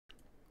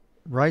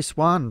Race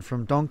 1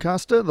 from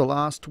Doncaster, the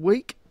last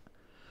week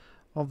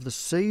of the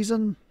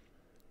season.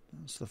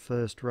 That's the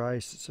first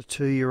race. It's a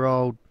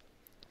 2-year-old.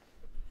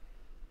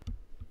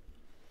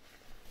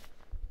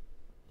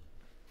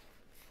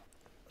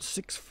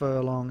 Six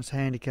furlongs,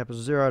 handicap of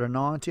 0 to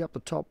 90. Up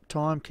the top,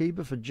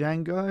 timekeeper for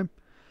Django.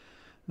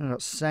 We've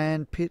got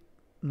Sandpit,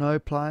 no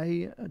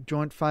play.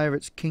 Joint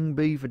favourites King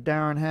B for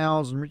Darren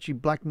Howes and Richie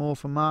Blackmore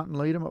for Martin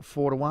Leadham at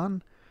 4 to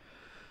 1.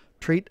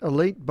 Treat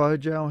Elite,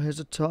 Bojo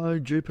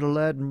Hesito, Jupiter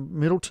Lad,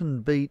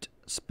 Middleton Beat,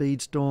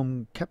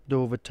 Speedstorm,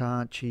 Capdor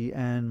Vitachi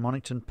and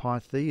Monington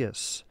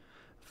Pythias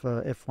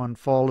for F1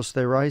 Foalers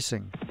they're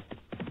racing.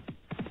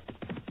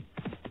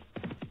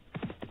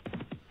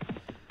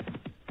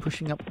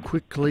 Pushing up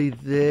quickly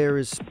there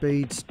is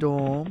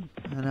Speedstorm,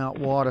 and out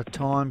wide a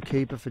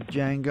timekeeper for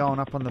Django, and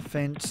up on the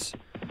fence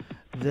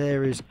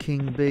there is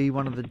King B,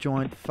 one of the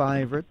joint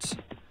favourites.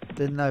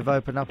 Then they've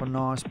opened up a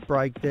nice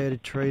break there to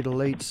Treat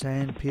Elite,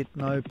 Sandpit,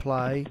 no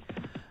play.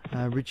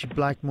 Richie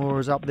Blackmore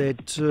is up there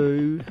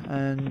too,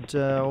 and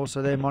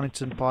also there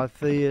Monington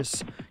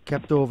Pythias,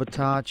 Capdor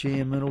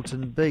Vitachi and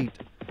Middleton Beat.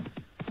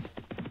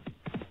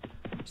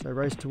 So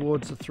race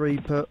towards the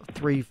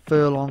three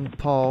furlong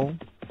pole,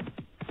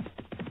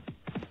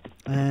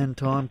 and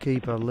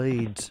timekeeper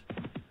leads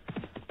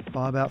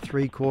by about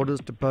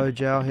 3/4 to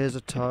Bojo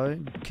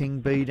Hesito. King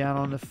B down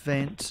on the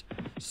fence.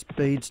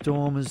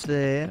 Speedstorm is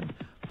there.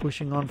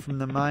 Pushing on from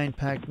the main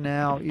pack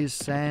now is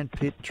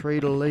Sandpit,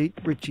 Treat Elite,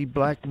 Richie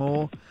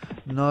Blackmore,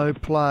 no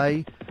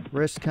play.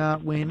 Rest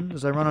can't win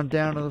as they run on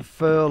down to the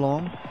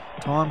furlong.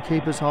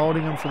 Timekeeper's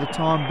holding them for the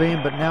time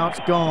being, but now it's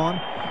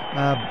gone.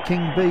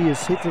 King B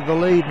is hit to the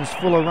lead and is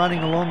full of running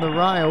along the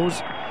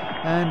rails.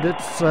 And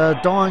it's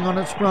dying on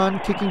its run,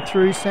 kicking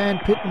through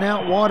Sandpit and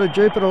out wide of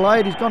Jupiter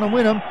Lady. He's going to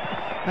win them.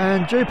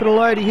 And Jupiter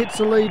Lady hits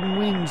the lead and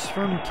wins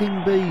from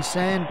King B,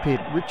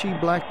 Sandpit, Richie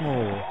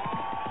Blackmore.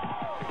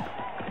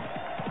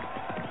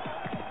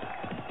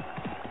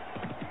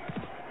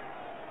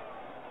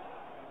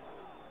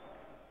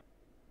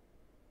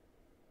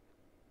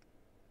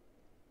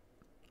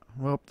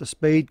 Well, the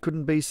speed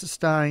couldn't be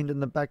sustained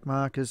and the back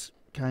markers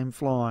came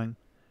flying.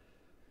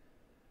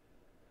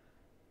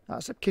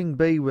 So King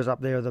B was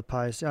up there at the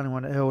pace, the only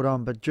one that held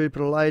on. But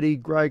Jupiter Lady,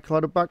 Grey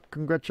Clutterbuck,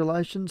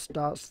 congratulations.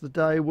 Starts the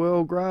day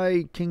well,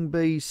 Grey. King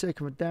B,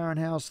 second with Darren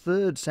Howes,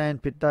 third.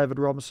 Sandpit, David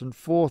Robinson,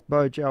 fourth.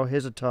 Bojo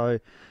Hesito,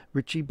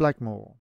 Richie Blackmore.